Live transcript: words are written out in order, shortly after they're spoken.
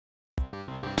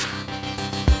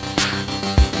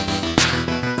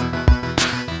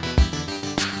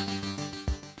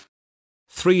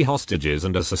3 hostages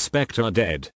and a suspect are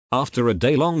dead after a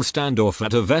day-long standoff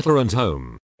at a veterans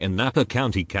home in Napa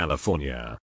County,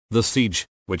 California. The siege,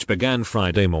 which began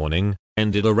Friday morning,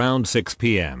 ended around 6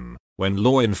 p.m. when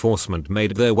law enforcement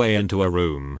made their way into a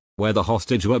room where the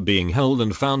hostage were being held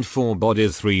and found 4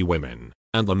 bodies, 3 women,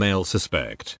 and the male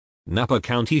suspect. Napa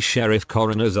County Sheriff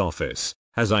Coroner's Office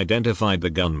has identified the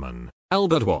gunman,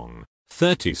 Albert Wong,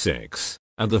 36,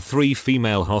 and the 3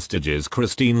 female hostages,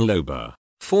 Christine Loba,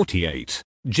 48,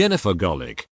 Jennifer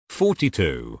Golick,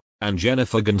 42, and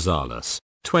Jennifer Gonzalez,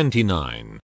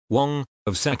 29. Wong,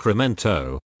 of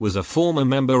Sacramento, was a former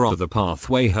member of the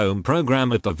Pathway Home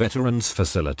program at the Veterans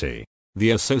Facility.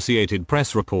 The Associated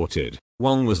Press reported,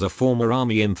 Wong was a former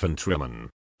Army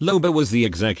infantryman. Loba was the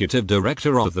executive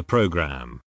director of the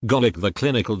program, Golick the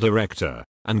clinical director,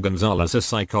 and Gonzalez a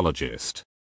psychologist.